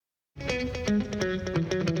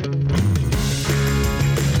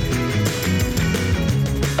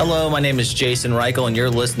Hello, my name is Jason Reichel, and you're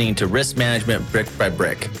listening to Risk Management Brick by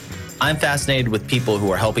Brick. I'm fascinated with people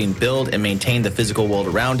who are helping build and maintain the physical world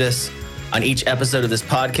around us. On each episode of this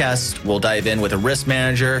podcast, we'll dive in with a risk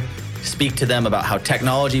manager, speak to them about how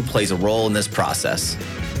technology plays a role in this process.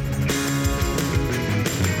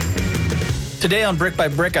 Today on Brick by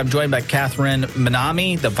Brick, I'm joined by Katherine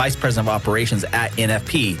Minami, the Vice President of Operations at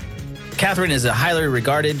NFP. Katherine is a highly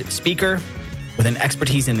regarded speaker with an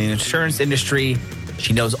expertise in the insurance industry.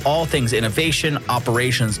 She knows all things innovation,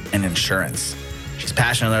 operations, and insurance. She's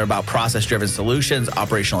passionate about process-driven solutions,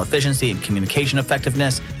 operational efficiency, and communication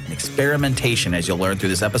effectiveness, and experimentation, as you'll learn through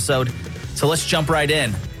this episode. So let's jump right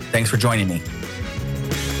in. Thanks for joining me.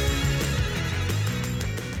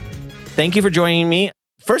 Thank you for joining me.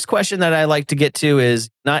 First question that I like to get to is,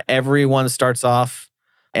 not everyone starts off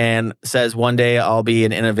and says, one day I'll be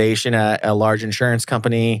an innovation at a large insurance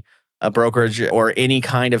company, a brokerage, or any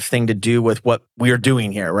kind of thing to do with what we're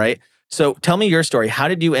doing here, right? So tell me your story. How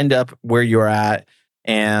did you end up where you're at,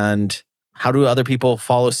 and how do other people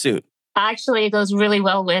follow suit? Actually, it goes really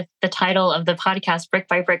well with the title of the podcast, Brick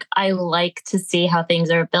by Brick. I like to see how things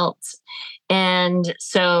are built. And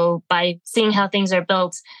so by seeing how things are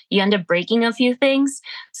built, you end up breaking a few things.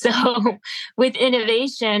 So with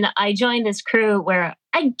innovation, I joined this crew where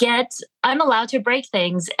I'm allowed to break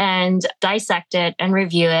things and dissect it and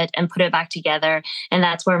review it and put it back together. And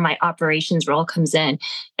that's where my operations role comes in,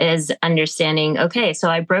 is understanding, okay, so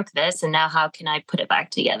I broke this, and now how can I put it back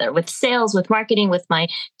together with sales, with marketing, with my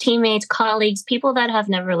teammates, colleagues, people that have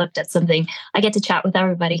never looked at something. I get to chat with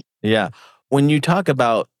everybody. Yeah. When you talk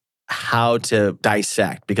about how to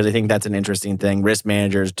dissect, because I think that's an interesting thing. Risk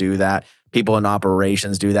managers do that. People in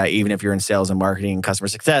operations do that, even if you're in sales and marketing and customer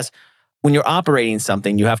success. When you're operating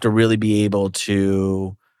something, you have to really be able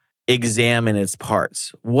to examine its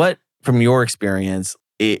parts. What, from your experience,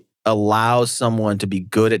 it allows someone to be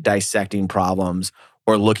good at dissecting problems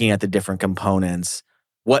or looking at the different components?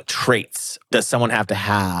 What traits does someone have to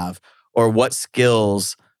have, or what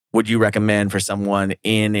skills would you recommend for someone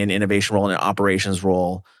in an innovation role and an operations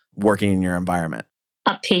role working in your environment?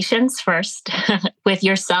 Patience first with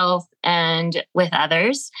yourself and with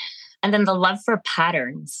others. And then the love for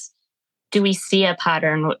patterns. Do we see a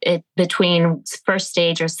pattern between first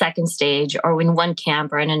stage or second stage, or in one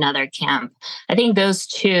camp or in another camp? I think those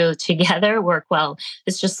two together work well.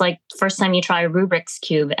 It's just like the first time you try a Rubik's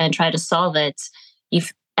Cube and try to solve it, you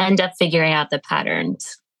end up figuring out the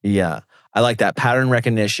patterns. Yeah, I like that. Pattern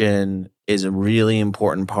recognition is a really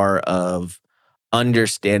important part of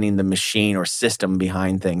understanding the machine or system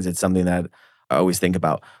behind things. It's something that I always think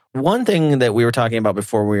about. One thing that we were talking about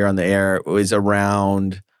before we were on the air was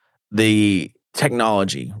around the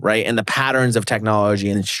technology, right? And the patterns of technology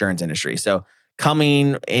in the insurance industry. So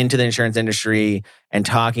coming into the insurance industry and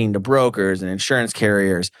talking to brokers and insurance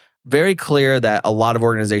carriers, very clear that a lot of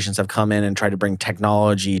organizations have come in and tried to bring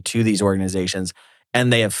technology to these organizations,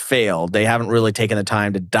 and they have failed. They haven't really taken the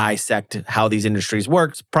time to dissect how these industries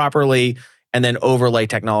work properly and then overlay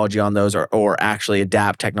technology on those, or actually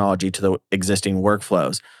adapt technology to the existing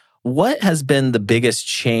workflows. What has been the biggest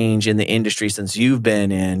change in the industry since you've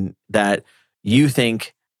been in that you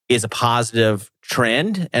think is a positive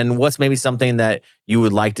trend? And what's maybe something that you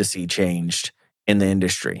would like to see changed in the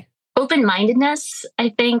industry? Open-mindedness. I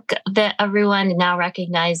think that everyone now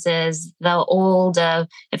recognizes the old,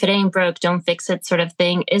 if it ain't broke, don't fix it sort of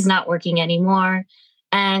thing is not working anymore.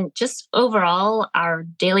 And just overall, our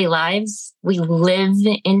daily lives, we live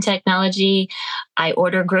in technology. I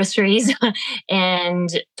order groceries and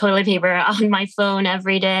toilet paper on my phone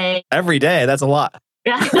every day. Every day? That's a lot.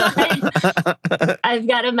 I've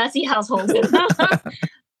got a messy household.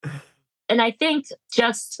 And I think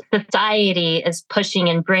just society is pushing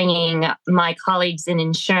and bringing my colleagues in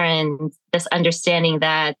insurance this understanding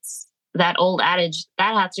that old adage,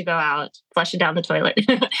 that has to go out, flush it down the toilet,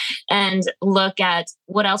 and look at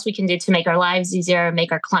what else we can do to make our lives easier,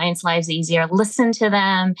 make our clients' lives easier, listen to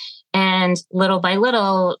them, and little by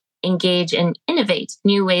little engage and innovate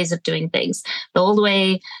new ways of doing things. The old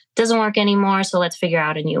way doesn't work anymore, so let's figure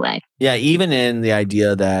out a new way. Yeah, even in the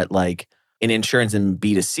idea that like in insurance and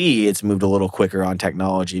B2C, it's moved a little quicker on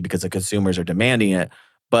technology because the consumers are demanding it.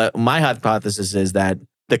 But my hypothesis is that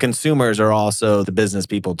the consumers are also the business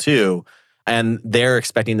people too, and they're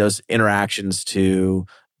expecting those interactions to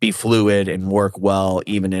be fluid and work well,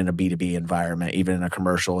 even in a B2B environment, even in a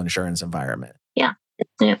commercial insurance environment. Yeah.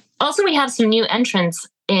 Also, we have some new entrants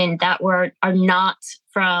in that are not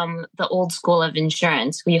from the old school of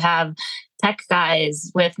insurance. We have tech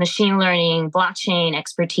guys with machine learning, blockchain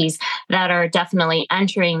expertise that are definitely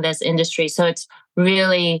entering this industry. So it's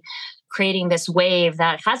really creating this wave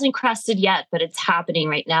that hasn't crested yet, but it's happening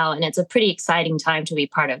right now. And it's a pretty exciting time to be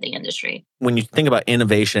part of the industry. When you think about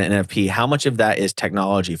innovation at NFP, how much of that is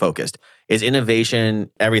technology focused? Is innovation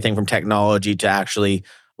everything from technology to actually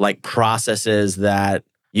like processes that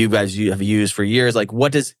you guys have used for years? Like,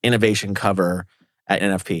 what does innovation cover at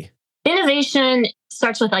NFP? Innovation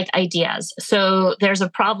starts with like ideas. So there's a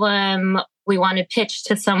problem we want to pitch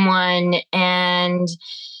to someone, and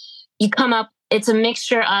you come up, it's a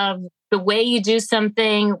mixture of the way you do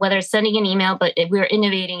something, whether it's sending an email, but we're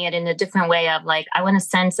innovating it in a different way of like, I want to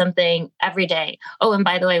send something every day. Oh, and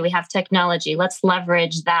by the way, we have technology. Let's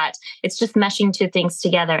leverage that. It's just meshing two things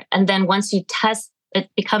together. And then once you test, it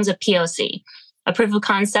becomes a POC, a proof of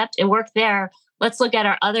concept. It worked there. Let's look at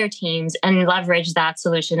our other teams and leverage that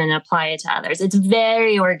solution and apply it to others. It's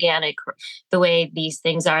very organic the way these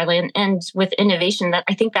things are. And with innovation, that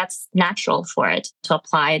I think that's natural for it to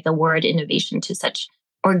apply the word innovation to such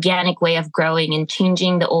organic way of growing and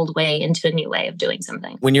changing the old way into a new way of doing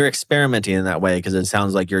something. When you're experimenting in that way, because it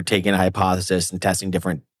sounds like you're taking a hypothesis and testing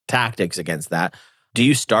different tactics against that, do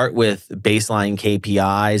you start with baseline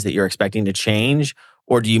KPIs that you're expecting to change?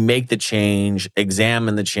 Or do you make the change,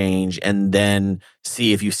 examine the change, and then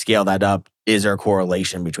see if you scale that up? Is there a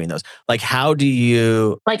correlation between those? Like, how do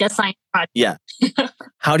you... Like a science project. Yeah.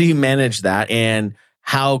 How do you manage that? And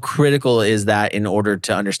how critical is that in order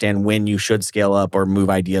to understand when you should scale up or move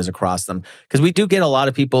ideas across them? Because we do get a lot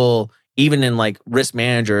of people, even in like risk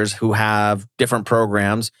managers who have different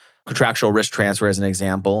programs, contractual risk transfer as an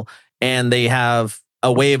example, and they have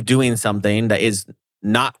a way of doing something that is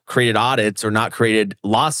not created audits or not created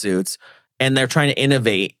lawsuits, and they're trying to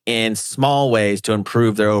innovate in small ways to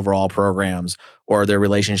improve their overall programs or their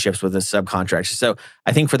relationships with the subcontractors. So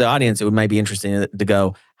I think for the audience, it might be interesting to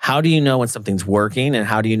go, how do you know when something's working and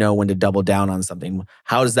how do you know when to double down on something?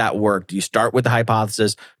 How does that work? Do you start with the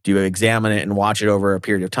hypothesis? Do you examine it and watch it over a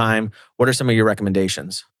period of time? What are some of your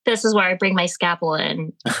recommendations? This is where I bring my scalpel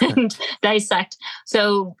in and dissect.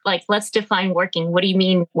 So, like, let's define working. What do you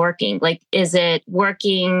mean working? Like, is it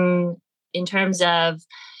working in terms of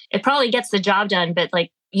it probably gets the job done, but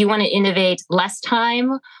like you want to innovate less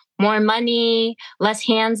time, more money, less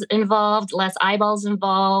hands involved, less eyeballs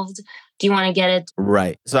involved? Do you want to get it?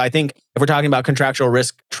 Right. So I think if we're talking about contractual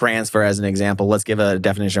risk transfer as an example, let's give a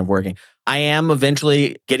definition of working. I am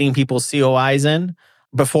eventually getting people's COIs in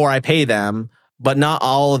before I pay them, but not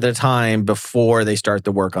all of the time before they start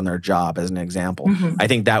the work on their job, as an example. Mhm. I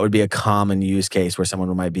think that would be a common use case where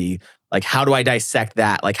someone might be like, how do I dissect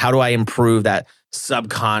that? Like, how do I improve that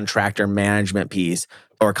subcontractor management piece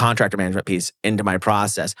or contractor management piece into my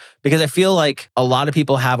process? Because I feel like a lot of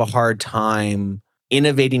people have a hard time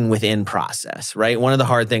innovating within process, right? One of the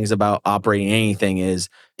hard things about operating anything is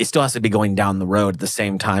it still has to be going down the road at the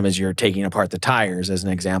same time as you're taking apart the tires, as an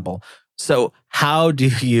example. So how do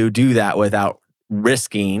you do that without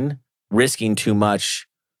risking too much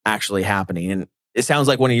actually happening? And it sounds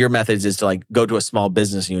like one of your methods is to like go to a small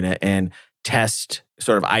business unit and test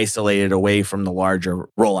sort of isolated away from the larger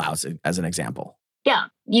rollouts, as an example. Yeah,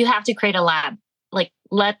 you have to create a lab. Like,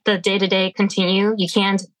 let the day-to-day continue. You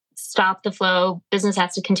can't stop the flow. Business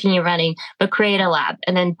has to continue running, but create a lab.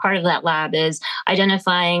 And then part of that lab is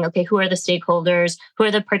identifying, okay, who are the stakeholders, who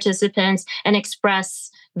are the participants, and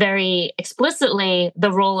express very explicitly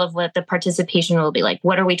the role of what the participation will be like.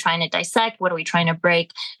 What are we trying to dissect? What are we trying to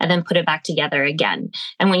break? And then put it back together again.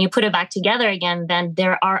 And when you put it back together again, then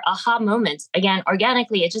there are aha moments. Again,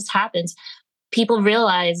 organically, it just happens. People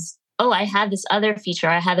realize, oh, I had this other feature.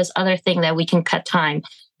 I had this other thing that we can cut time,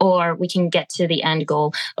 or we can get to the end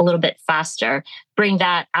goal a little bit faster. Bring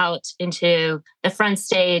that out into the front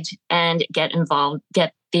stage and get involved,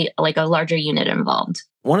 get a larger unit involved.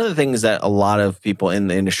 One of the things that a lot of people in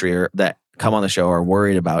the industry that come on the show are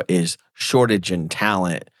worried about is shortage in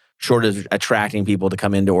talent, shortage attracting people to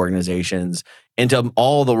come into organizations, into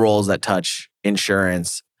all the roles that touch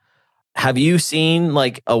insurance. Have you seen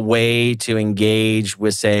like a way to engage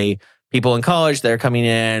with, say, people in college that are coming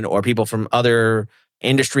in or people from other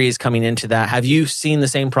industries coming into that? Have you seen the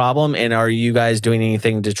same problem? And are you guys doing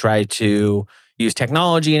anything to try to use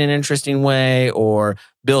technology in an interesting way or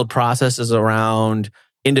build processes around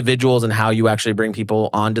individuals and how you actually bring people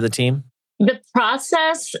onto the team? The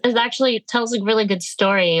process is actually tells a really good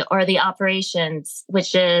story, or the operations,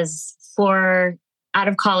 which is for out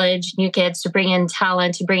of college new kids to bring in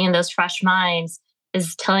talent, to bring in those fresh minds,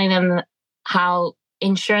 is telling them how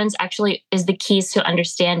insurance actually is the keys to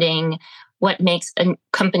understanding what makes a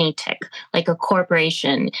company tick, like a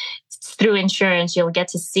corporation. Through insurance, you'll get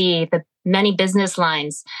to see the many business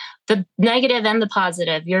lines, the negative and the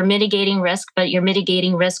positive. You're mitigating risk, but you're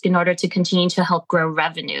mitigating risk in order to continue to help grow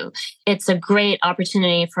revenue. It's a great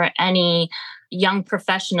opportunity for any young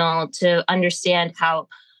professional to understand how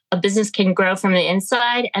a business can grow from the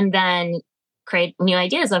inside and then create new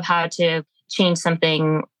ideas of how to change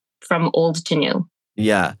something from old to new.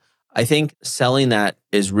 Yeah. I think selling that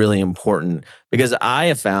is really important because I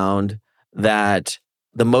have found that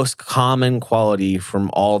the most common quality from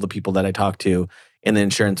all the people that I talk to in the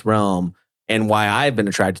insurance realm and why I've been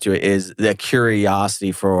attracted to it is the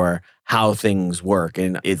curiosity for how things work.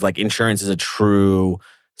 And it's like insurance is a true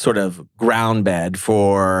sort of ground bed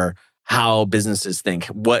for how businesses think.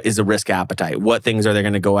 What is the risk appetite? What things are they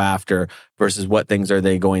going to go after versus what things are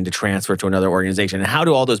they going to transfer to another organization? And how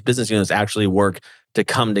do all those business units actually work to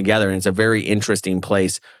come together? And it's a very interesting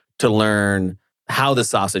place to learn how the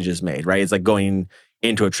sausage is made, right? It's like going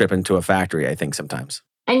into a trip into a factory, I think sometimes.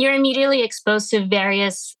 And you're immediately exposed to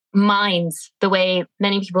various minds, the way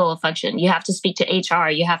many people will function. You have to speak to HR,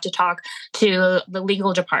 you have to talk to the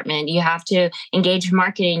legal department, you have to engage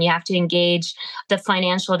marketing, you have to engage the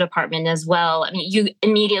financial department as well. I mean, you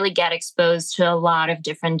immediately get exposed to a lot of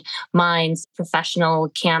different minds, professional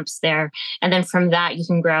camps there. And then from that, you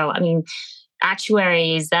can grow. I mean,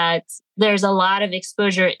 actuaries, that there's a lot of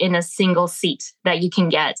exposure in a single seat that you can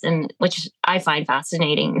get, and which I find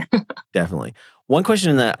fascinating. Definitely. One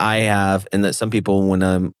question that I have, and that some people, when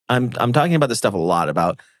I'm talking about this stuff a lot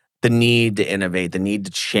about the need to innovate, the need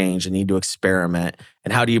to change, the need to experiment,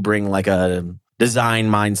 and how do you bring like a design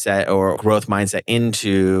mindset or growth mindset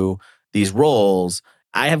into these roles?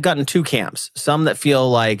 I have gotten two camps. Some that feel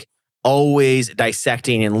like always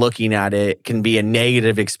dissecting and looking at it can be a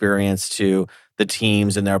negative experience to the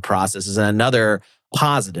teams and their processes, and another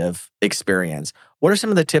positive experience. What are some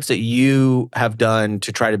of the tips that you have done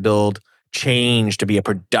to try to build change to be a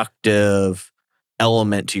productive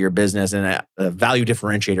element to your business and a value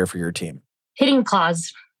differentiator for your team? Hitting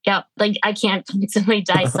pause. Yeah, like I can't constantly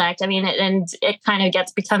dissect. I mean, and it kind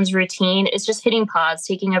of becomes routine. It's just hitting pause,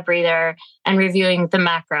 taking a breather, and reviewing the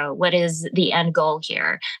macro. What is the end goal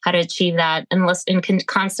here? How to achieve that, and listen, and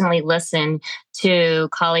constantly listen to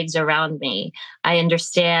colleagues around me. I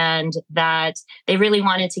understand that they really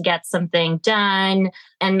wanted to get something done,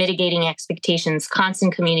 and mitigating expectations,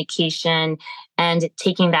 constant communication, and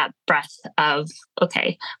taking that breath of,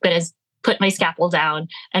 okay, but as put my scalpel down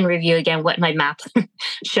and review again what my map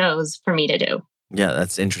shows for me to do. Yeah,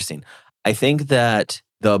 that's interesting. I think that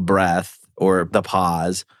the breath or the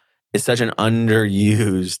pause is such an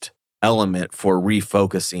underused element for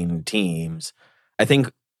refocusing teams. I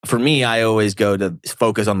think for me, I always go to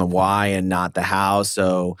focus on the why and not the how.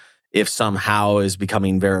 So if somehow is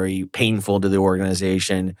becoming very painful to the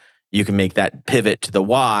organization, you can make that pivot to the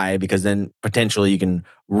why because then potentially you can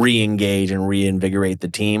re-engage and reinvigorate the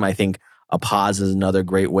team. I think a pause is another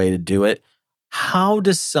great way to do it. How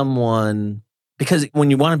does someone, because when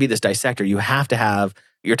you want to be this dissector, you have to have,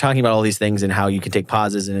 you're talking about all these things and how you can take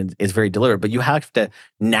pauses and it's very deliberate, but you have to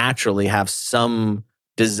naturally have some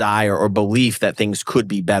desire or belief that things could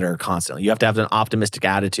be better constantly. You have to have an optimistic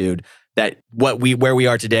attitude that where we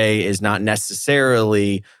are today is not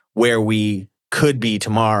necessarily where we could be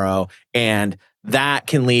tomorrow. And that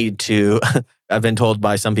can lead to, I've been told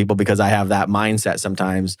by some people because I have that mindset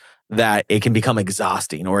sometimes, that it can become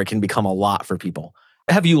exhausting or it can become a lot for people.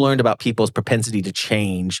 Have you learned about people's propensity to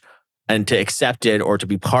change and to accept it or to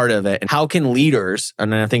be part of it? And how can leaders,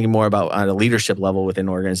 and I'm thinking more about on a leadership level within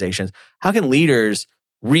organizations, how can leaders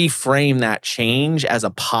reframe that change as a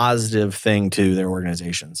positive thing to their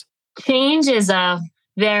organizations? Change is a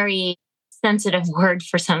very sensitive word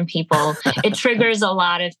for some people. It triggers a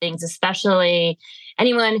lot of things, especially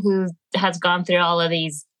anyone who has gone through all of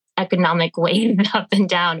these economic waves up and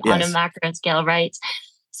down on a Yes. macro scale, right?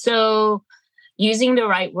 So using the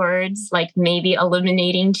right words, like maybe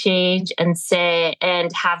eliminating change and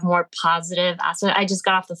have more positive aspect. I just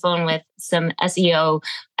got off the phone with some SEO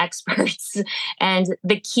experts, and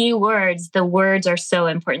the key words, the words are so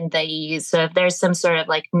important that you use. So if there's some sort of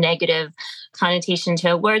like negative connotation to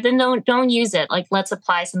a word, then don't use it. Like, let's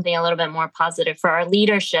apply something a little bit more positive. For our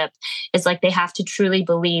leadership, it's like they have to truly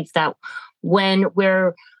believe that when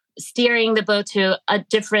we're steering the boat to a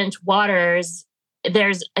different waters,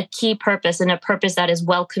 there's a key purpose, and a purpose that is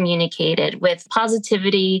well communicated with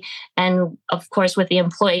positivity and, of course, with the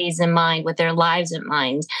employees in mind, with their lives in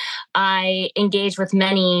mind. I engage with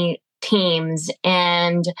many teams,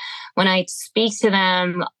 and when I speak to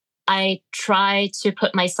them, I try to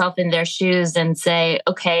put myself in their shoes and say,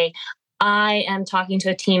 okay, I am talking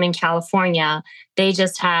to a team in California. They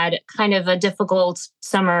just had kind of a difficult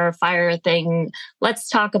summer fire thing. Let's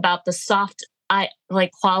talk about the soft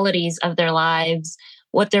like qualities of their lives,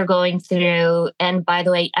 what they're going through. And by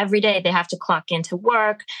the way, every day they have to clock into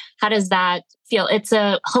work. How does that feel? It's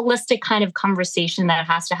a holistic kind of conversation that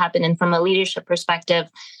has to happen. And from a leadership perspective,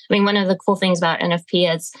 I mean, one of the cool things about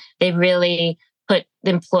NFP is they really put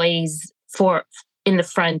the employees in the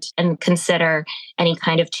front and consider any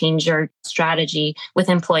kind of change or strategy with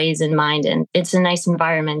employees in mind. And it's a nice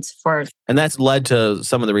environment for. And that's led to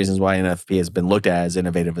some of the reasons why NFP has been looked at as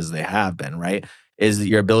innovative as they have been, right? Is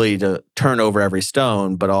your ability to turn over every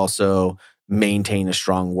stone, but also maintain a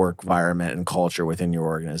strong work environment and culture within your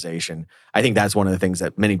organization. I think that's one of the things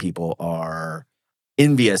that many people are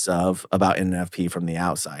envious of about NFP from the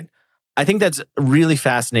outside. I think that's a really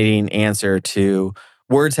fascinating answer to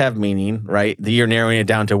words have meaning, right? You're narrowing it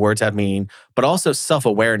down to words have meaning, but also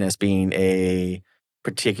self-awareness being a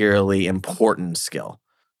particularly important skill.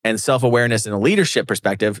 And self-awareness in a leadership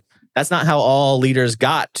perspective, that's not how all leaders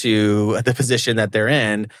got to the position that they're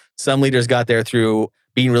in. Some leaders got there through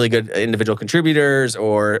being really good individual contributors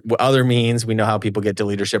or other means. We know how people get to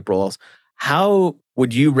leadership roles. How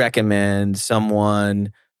would you recommend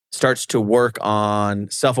someone starts to work on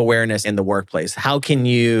self-awareness in the workplace? How can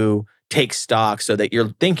you take stock so that you're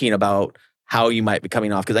thinking about how you might be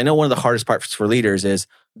coming off? Because I know one of the hardest parts for leaders is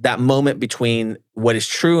that moment between what is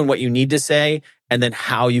true and what you need to say, and then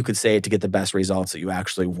how you could say it to get the best results that you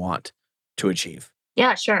actually want to achieve.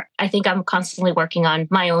 Yeah, sure. I think I'm constantly working on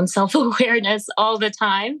my own self-awareness all the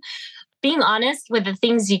time. Being honest with the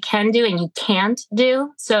things you can do and you can't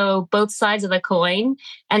do. So both sides of the coin,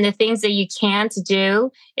 and the things that you can't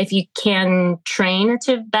do, if you can train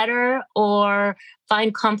to better or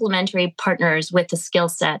find complementary partners with the skill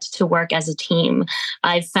set to work as a team.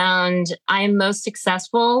 I've found I'm most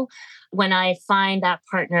successful when I find that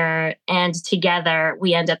partner and together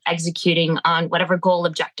we end up executing on whatever goal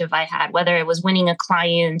objective I had, whether it was winning a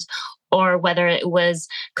client or whether it was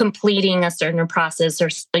completing a certain process or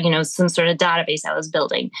some sort of database I was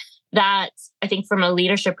building. That, I think from a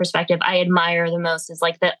leadership perspective, I admire the most is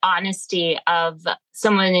like the honesty of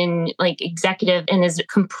someone in like executive and is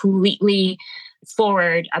completely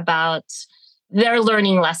forward about their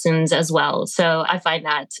learning lessons as well. So I find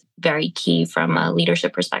that very key from a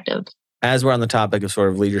leadership perspective. As we're on the topic of sort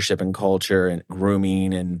of leadership and culture and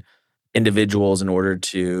grooming and individuals in order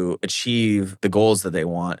to achieve the goals that they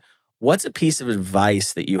want, what's a piece of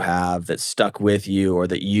advice that you have that stuck with you or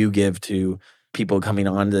that you give to people coming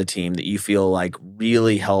onto the team that you feel like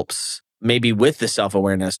really helps maybe with the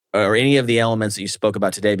self-awareness or any of the elements that you spoke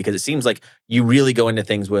about today? Because it seems like you really go into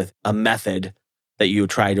things with a method that you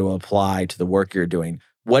try to apply to the work you're doing.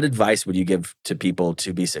 What advice would you give to people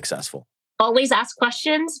to be successful? Always ask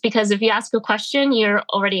questions, because if you ask a question, you're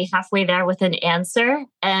already halfway there with an answer.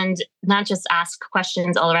 And not just ask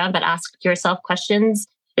questions all around, but ask yourself questions.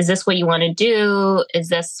 Is this what you want to do? Is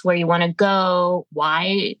this where you want to go?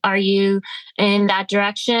 Why are you in that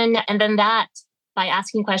direction? And then that, by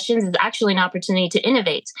asking questions, is actually an opportunity to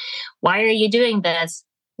innovate. Why are you doing this?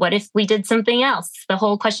 What if we did something else? The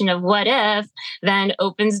whole question of what if then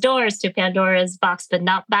opens doors to Pandora's box, but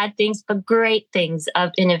not bad things, but great things of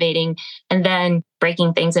innovating and then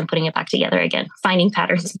breaking things and putting it back together again, finding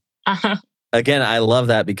patterns. Again, I love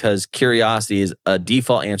that because curiosity is a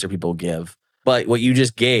default answer people give. But what you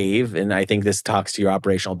just gave, and I think this talks to your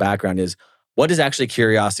operational background, is what does actually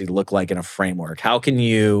curiosity look like in a framework? How can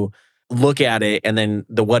you look at it and then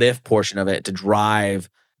the what if portion of it to drive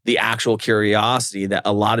the actual curiosity that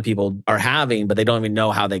a lot of people are having, but they don't even know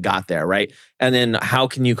how they got there, right? And then how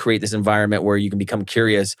can you create this environment where you can become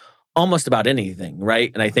curious almost about anything,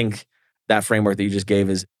 right? And I think that framework that you just gave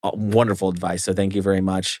is wonderful advice. So thank you very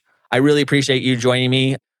much. I really appreciate you joining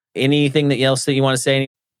me. Anything else that you want to say?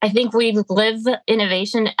 I think we live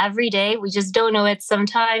innovation every day. We just don't know it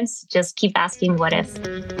sometimes. Just keep asking what if.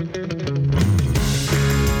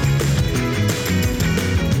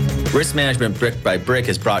 Risk Management Brick by Brick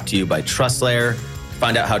is brought to you by TrustLayer.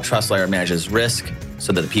 Find out how TrustLayer manages risk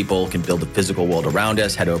so that the people can build the physical world around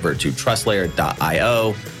us. Head over to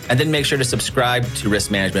trustlayer.io. And then make sure to subscribe to Risk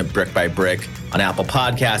Management Brick by Brick on Apple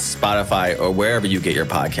Podcasts, Spotify, or wherever you get your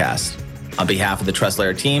podcasts. On behalf of the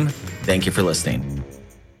TrustLayer team, thank you for listening.